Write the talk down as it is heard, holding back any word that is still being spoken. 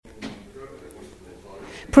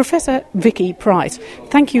Professor Vicky Pryce,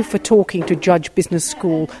 thank you for talking to Judge Business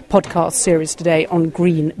School podcast series today on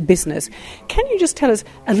green business. Can you just tell us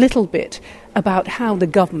a little bit about how the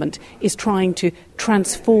government is trying to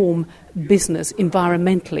transform business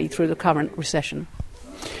environmentally through the current recession?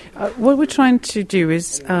 What we're trying to do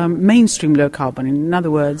is mainstream low carbon. In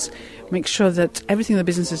other words, make sure that everything that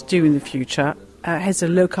businesses do in the future has a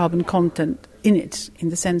low carbon content in it, in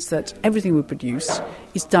the sense that everything we produce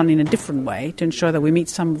is done in a different way to ensure that we meet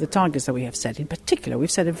some of the targets that we have set. In particular,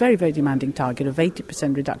 we've set a very, very demanding target of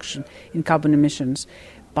 80% reduction in carbon emissions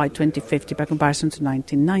by 2050 by comparison to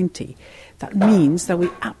 1990. That means that we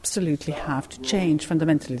absolutely have to change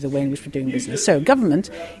fundamentally the way in which we're doing business. So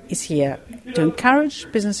government is here to encourage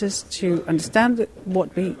businesses to understand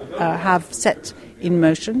what we have set in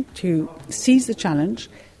motion, to seize the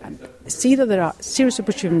challenge and see that there are serious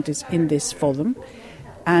opportunities in this for them,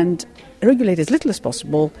 and regulate as little as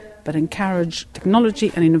possible, but encourage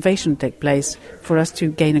technology and innovation to take place for us to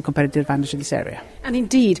gain a competitive advantage in this area. And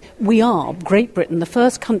indeed, we are, Great Britain, the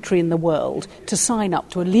first country in the world to sign up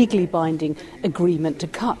to a legally binding agreement to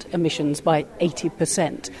cut emissions by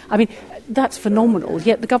 80%. I mean, that's phenomenal,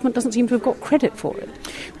 yet the government doesn't seem to have got credit for it.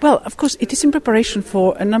 Well, of course, it is in preparation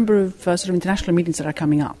for a number of sort of international meetings that are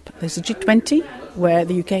coming up. There's the G20, where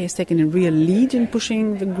the UK has taken a real lead in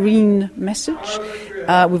pushing the green message.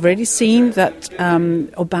 We've already seen that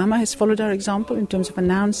Obama has followed our example in terms of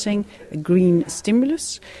announcing a green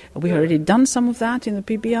stimulus. We've already done some of that in the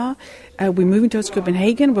PBR. We're moving towards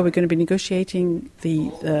Copenhagen, where we're going to be negotiating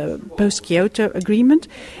the post-Kyoto agreement.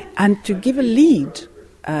 And to give a lead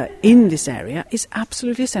in this area is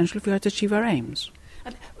absolutely essential if we are to achieve our aims.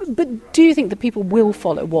 But do you think that people will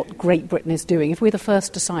follow what Great Britain is doing? If we're the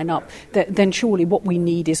first to sign up, then surely what we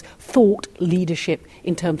need is thought leadership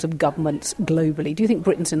in terms of governments globally. Do you think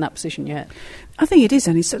Britain's in that position yet? I think it is,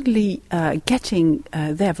 and it's certainly getting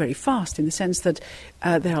there very fast, in the sense that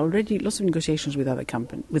there are already lots of negotiations with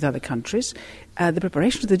other countries. The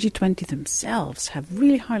preparations of the G20 themselves have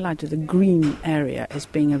really highlighted the green area as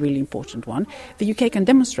being a really important one. The UK can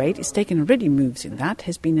demonstrate it's taken already moves in that,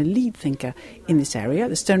 has been a lead thinker in this area.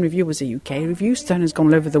 The Stern Review was a UK review. Stern has gone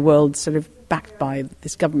all over the world, sort of backed by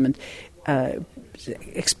this government,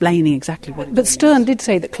 explaining exactly what it But Stern did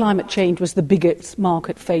say that climate change was the biggest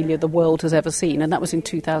market failure the world has ever seen, and that was in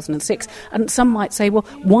 2006. And some might say, well,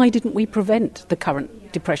 why didn't we prevent the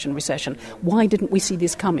current depression recession? Why didn't we see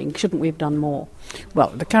this coming? Shouldn't we have done more? Well,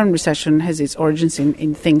 the current recession has its origins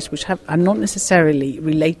in things which are not necessarily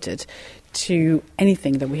related to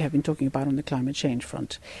anything that we have been talking about on the climate change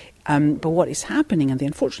front. But what is happening, and the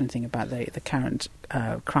unfortunate thing about the current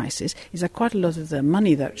crisis, is that quite a lot of the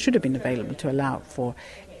money that should have been available to allow for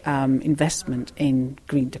investment in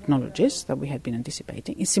green technologies that we had been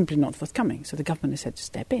anticipating is simply not forthcoming. So the government has had to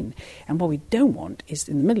step in. And what we don't want is,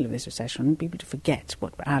 in the middle of this recession, people to forget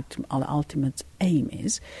what our ultimate aim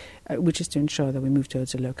is, which is to ensure that we move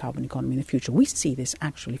towards a low-carbon economy in the future. We see this,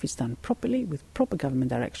 actually, if it's done properly, with proper government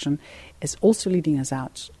direction, as also leading us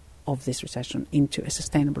out of this recession into a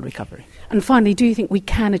sustainable recovery. And finally, do you think we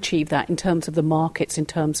can achieve that in terms of the markets, in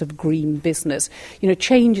terms of green business? You know,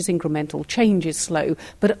 change is incremental, change is slow,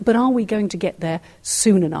 but are we going to get there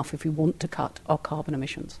soon enough if we want to cut our carbon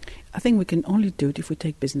emissions? I think we can only do it if we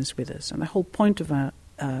take business with us. And the whole point of our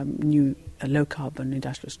new low-carbon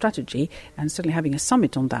industrial strategy, and certainly having a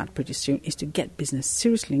summit on that pretty soon, is to get business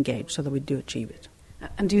seriously engaged so that we do achieve it.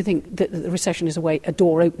 And do you think that the recession is a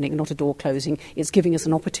door opening, not a door closing? It's giving us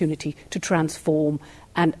an opportunity to transform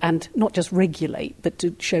and not just regulate, but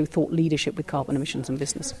to show thought leadership with carbon emissions and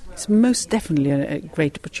business? It's most definitely a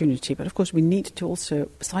great opportunity, but of course we need to also,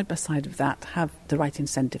 side by side of that, have the right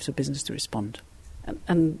incentives for business to respond.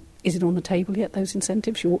 And is it on the table yet, those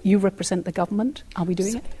incentives? You represent the government. Are we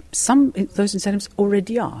doing it? Some of those incentives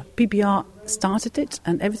already are. PBR started it,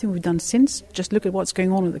 and everything we've done since, just look at what's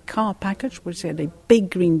going on with the car package, which had a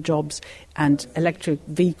big green jobs and electric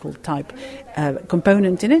vehicle type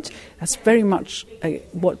component in it. That's very much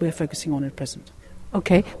what we're focusing on at present.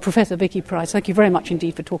 OK, Professor Vicky Pryce, thank you very much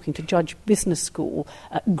indeed for talking to Judge Business School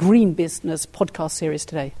Green Business podcast series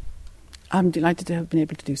today. I'm delighted to have been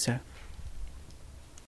able to do so.